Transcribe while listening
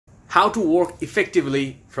how to work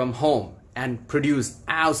effectively from home and produce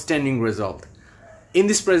outstanding result. In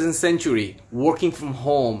this present century, working from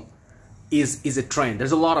home is a trend.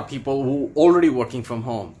 There's a lot of people who already working from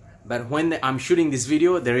home, but when I'm shooting this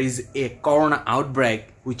video, there is a corona outbreak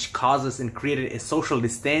which causes and created a social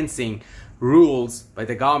distancing rules by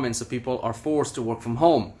the government, so people are forced to work from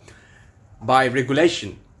home by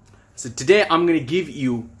regulation. So today I'm going to give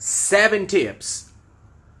you 7 tips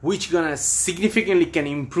which gonna significantly can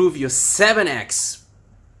improve your 7x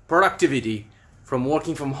productivity from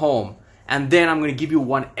working from home. And then I'm going to give you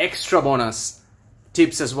one extra bonus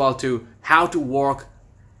tips as well to how to work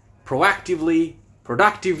proactively,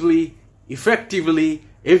 productively, effectively,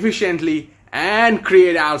 efficiently, and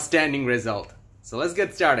create outstanding result. So let's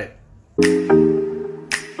get started.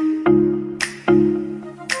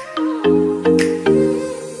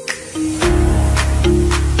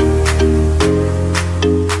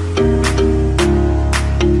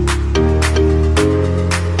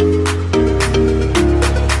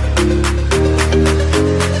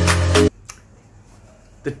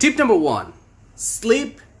 The tip number 1,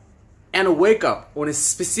 sleep and wake up on a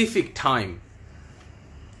specific time.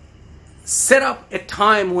 Set up a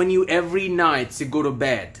time when you every night to go to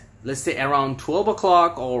bed. Let's say around 12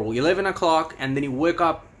 o'clock or 11 o'clock, and then you wake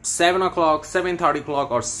up 7 o'clock, 7:30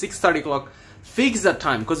 o'clock or 6:30 o'clock. Fix that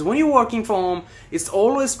time, because when you're working from home, it's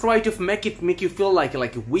always try to make you feel like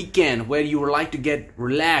a weekend where you would like to get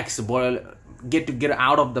relaxed, but get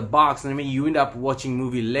out of the box, and maybe you end up watching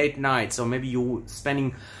movie late nights, or maybe you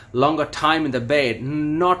spending longer time in the bed,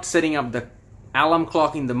 not setting up the alarm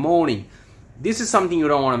clock in the morning. This is something you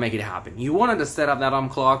don't want to make it happen. You want to set up the alarm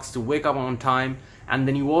clocks to wake up on time, and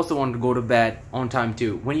then you also want to go to bed on time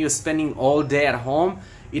too. When you're spending all day at home,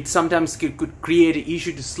 it sometimes could create an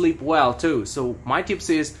issue to sleep well too. So my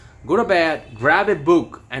tips is go to bed, grab a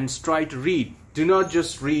book and try to read. Do not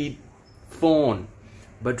just read phone,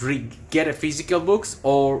 but get a physical books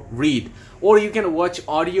or read. Or you can watch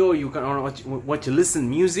audio, you can listen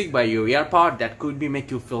music by your earpod. That could be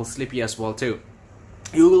make you feel sleepy as well too.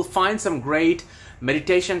 You will find some great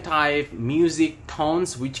meditation type music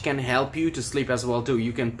tones which can help you to sleep as well too.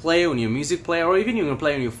 You can play on your music player, or even you can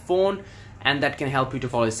play on your phone, and that can help you to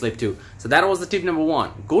fall asleep too. So that was the tip number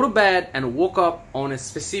 1. Go to bed and wake up on a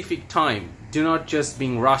specific time. Do not just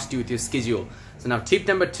being rushed with your schedule. So now tip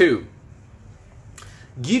number 2.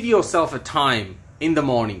 Give yourself a time in the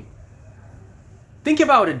morning. Think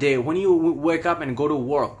about a day when you wake up and go to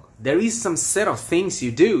work. There is some set of things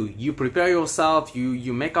you do. You prepare yourself,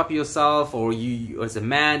 you make up yourself, or you as a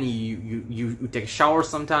man, you take a shower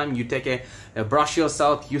sometime, you take a brush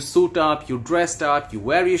yourself, you suit up, you dressed up, you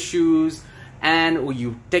wear your shoes, and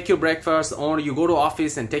you take your breakfast, or you go to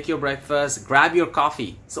office and take your breakfast, grab your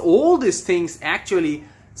coffee. So all these things actually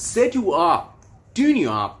set you up, tune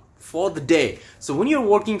you up for the day. So when you're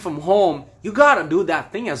working from home, you gotta do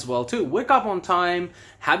that thing as well too. Wake up on time,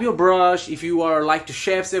 have your brush. If you are like to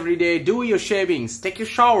shave every day, do your shavings, take your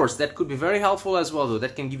showers. That could be very helpful as well though.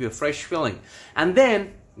 That can give you a fresh feeling. And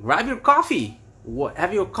then grab your coffee,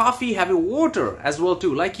 have your coffee, have your water as well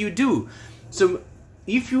too, like you do. So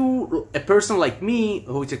if you a person like me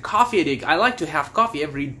who is a coffee addict, I like to have coffee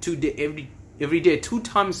every day, 2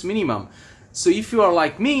 times minimum. So if you are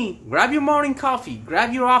like me, grab your morning coffee,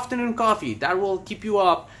 grab your afternoon coffee. That will keep you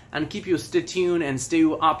up and keep you stay tuned and stay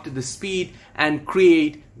up to the speed and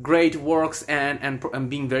create great works and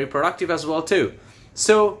being very productive as well too.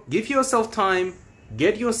 So give yourself time,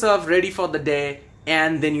 get yourself ready for the day,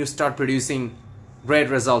 and then you start producing great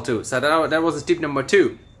result too. So that was the tip number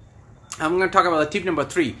 2. I'm going to talk about the tip number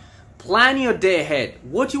 3. Plan your day ahead.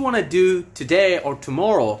 What you want to do today or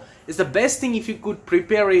tomorrow is the best thing if you could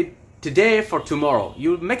prepare it today for tomorrow.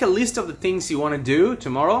 You make a list of the things you want to do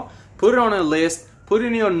tomorrow, put it on a list, put it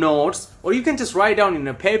in your notes, or you can just write down in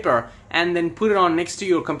a paper and then put it on next to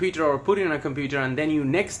your computer, or put it on a computer, and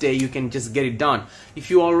then next day you can just get it done. If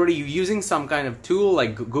you already using some kind of tool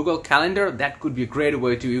like Google Calendar, that could be a great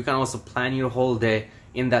way to, you can also plan your whole day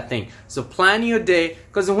in that thing. So plan your day,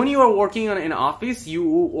 because when you are working in an office, you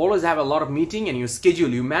always have a lot of meeting and you schedule,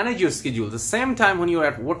 you manage your schedule. The same time when you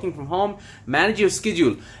are working from home, manage your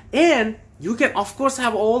schedule. And you can of course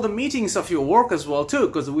have all the meetings of your work as well too,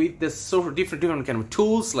 because with this sort of different kind of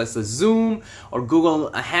tools like the Zoom or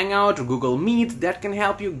Google Hangout or Google Meet, that can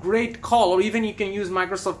help you great call, or even you can use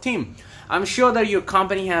Microsoft Teams. I'm sure that your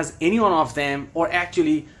company has any one of them, or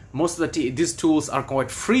actually most of these tools are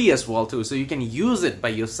quite free as well too, so you can use it by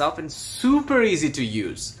yourself and super easy to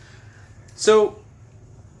use. So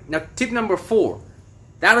now tip number 4,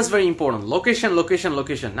 that is very important. Location.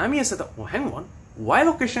 Now me said, oh, hang on, why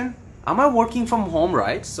location? Am I working from home,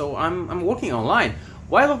 right? So I'm working online.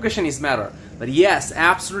 Why location is matter? But yes,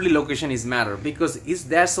 absolutely location is matter, because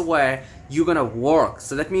that's where you're gonna work.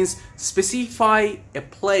 So that means specify a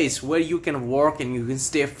place where you can work and you can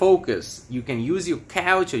stay focused. You can use your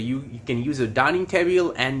couch, or you can use a dining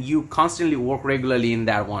table, and you constantly work regularly in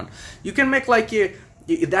that one. You can make like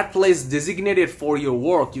that place designated for your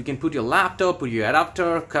work. You can put your laptop, put your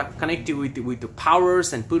adapter, connect it with the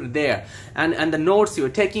powers, and put it there. And the notes you're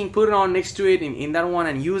taking, put it on next to it in that one,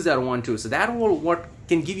 and use that one too. So that will what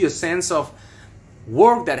can give you a sense of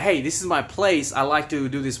work, that hey, this is my place, I like to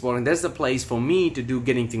do this work, and that's the place for me to do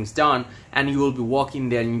getting things done. And you will be walking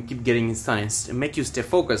there and you keep getting in science and make you stay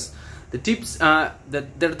focused. The tips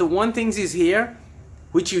the one things is here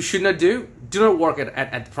which you should not do. Do not work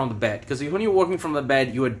from the bed, because when you're working from the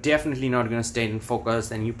bed, you are definitely not going to stay in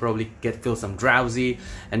focus, and you probably feel some drowsy,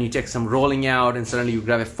 and you take some rolling out, and suddenly you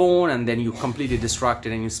grab a phone, and then you completely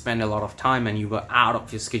distracted, and you spend a lot of time, and you go out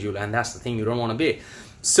of your schedule, and that's the thing you don't want to be.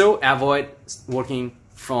 So avoid working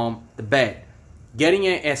from the bed. Getting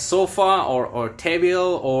a sofa or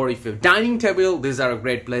table, or if you have dining table, these are a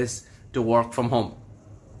great place to work from home.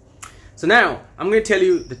 So now I'm going to tell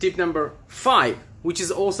you the tip number 5, which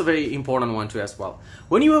is also very important one too as well.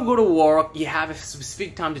 When you go to work, you have a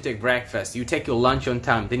specific time to take breakfast, you take your lunch on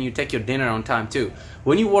time, then you take your dinner on time too.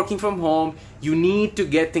 When you're working from home, you need to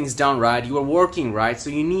get things done, right? You are working, right?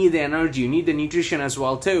 So you need the energy, you need the nutrition as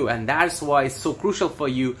well too, and that's why it's so crucial for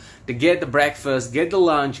you to get the breakfast, get the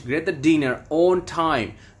lunch, get the dinner on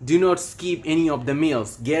time. Do not skip any of the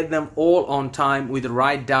meals, get them all on time with the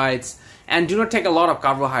right diets, and do not take a lot of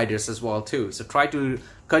carbohydrates as well too. So try to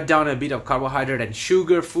cut down a bit of carbohydrate and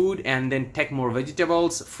sugar food, and then take more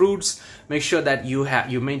vegetables, fruits. Make sure that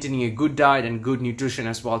you're maintaining a good diet and good nutrition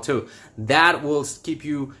as well too. That will keep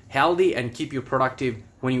you healthy and keep you productive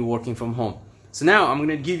when you're working from home. So now I'm going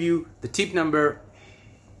to give you the tip number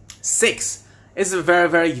 6. It's a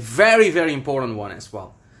very important one as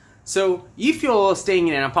well. So if you're staying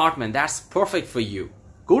in an apartment, that's perfect for you.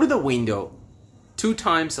 Go to the window 2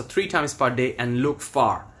 times or 3 times per day and look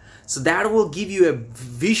far. So that will give you a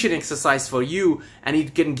vision exercise for you, and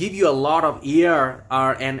it can give you a lot of ear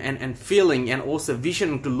and feeling, and also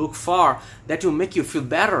vision to look far. That will make you feel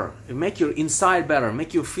better, make your inside better,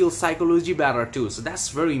 make you feel psychology better too. So that's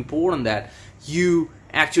very important that you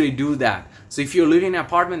actually do that. So if you're living in an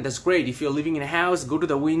apartment, that's great. If you're living in a house, go to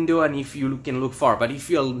the window, and if you can look far. But if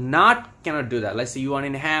you're cannot do that, let's say you are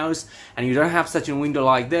in a house and you don't have such a window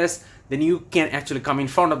like this, then you can actually come in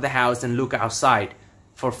front of the house and look outside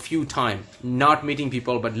for a few times, not meeting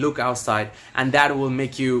people, but look outside, and that will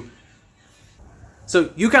make you,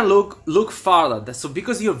 so you can look farther. So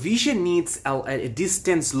because your vision needs a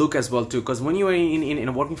distance look as well too, because when you are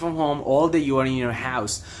in working from home all day, you are in your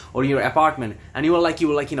house or your apartment, and you are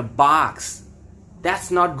like in a box.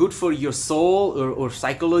 That's not good for your soul or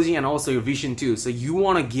psychology, and also your vision too. So you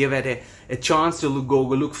want to give it a chance to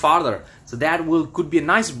look farther. So that could be a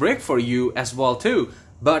nice break for you as well too.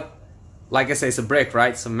 But like I say, it's a break,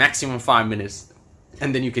 right? So maximum 5 minutes,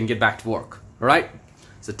 and then you can get back to work, all right?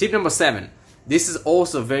 So tip number 7. This is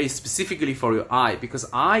also very specifically for your eye, because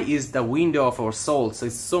eye is the window of our soul. So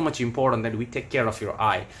it's so much important that we take care of your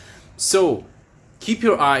eye. So keep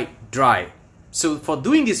your eye dry. So for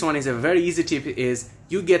doing this one, is a very easy tip is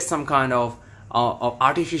you get some kind of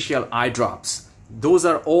artificial eye drops. Those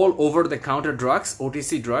are all over-the-counter drugs,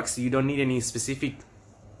 OTC drugs. You don't need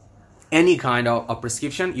any kind of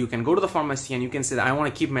prescription. You can go to the pharmacy and you can say that I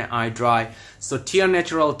want to keep my eye dry. So Tear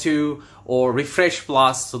Natural 2 or Refresh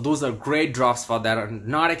Plus, so those are great drops for that. Are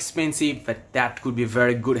not expensive, but that could be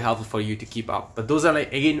very good helpful for you to keep up. But those are,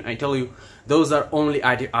 like, again, I tell you, those are only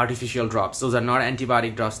artificial drops. Those are not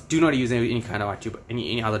antibiotic drops. Do not use any kind of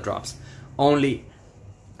any other drops. Only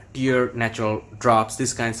Tear Natural drops,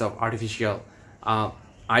 these kinds of artificial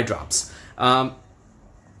eye drops.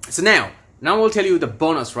 So now I'll tell you the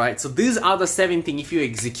bonus, right? So these are the 7 things. If you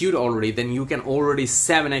execute already, then you can already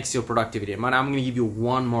 7x your productivity. But I'm gonna give you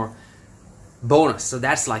one more bonus. So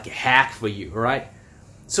that's like a hack for you, right?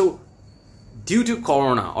 So due to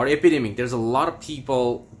Corona or epidemic, there's a lot of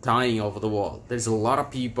people dying over the world. There's a lot of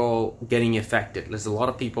people getting affected. There's a lot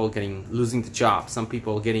of people losing the job. Some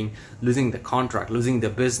people losing the contract, losing their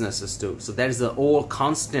businesses too. So there's all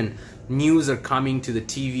constant news are coming to the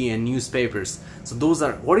TV and newspapers. So those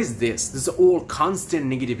are, what is this? This is all constant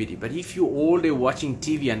negativity. But if you all day watching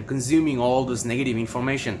TV and consuming all this negative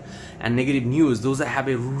information and negative news, those have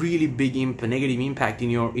a really big negative impact in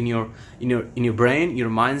your brain, your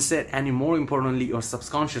mindset, and more importantly, your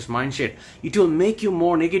subconscious mindset. It will make you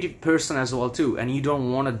more negative negative person as well too, and you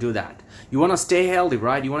don't want to do that. You want to stay healthy,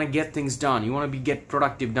 right? You want to get things done. You want to get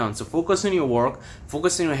productive done. So focus on your work,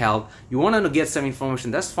 focus on your health. You want to get some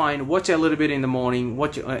information, that's fine. Watch a little bit in the morning,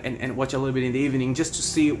 watch and watch a little bit in the evening, just to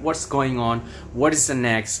see what's going on, what is the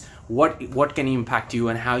next, what can impact you,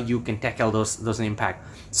 and how you can tackle those impact.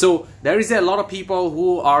 So there is a lot of people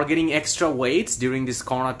who are getting extra weights during this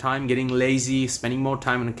corona time, getting lazy, spending more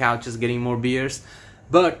time on the couches, getting more beers.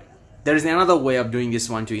 But there is another way of doing this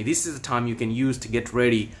one too. This is the time you can use to get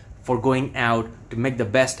ready for going out to make the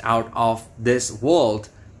best out of this world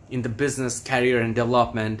in the business, career, and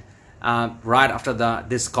development right after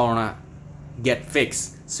this corona get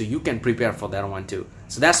fixed, so you can prepare for that one too.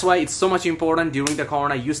 So that's why it's so much important during the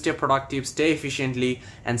corona you stay productive, stay efficiently,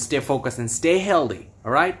 and stay focused and stay healthy.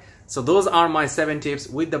 All right, so those are my 7 tips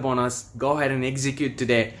with the bonus. Go ahead and execute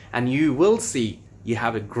today, and you will see you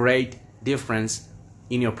have a great difference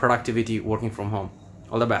in your productivity working from home.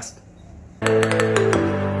 All the best.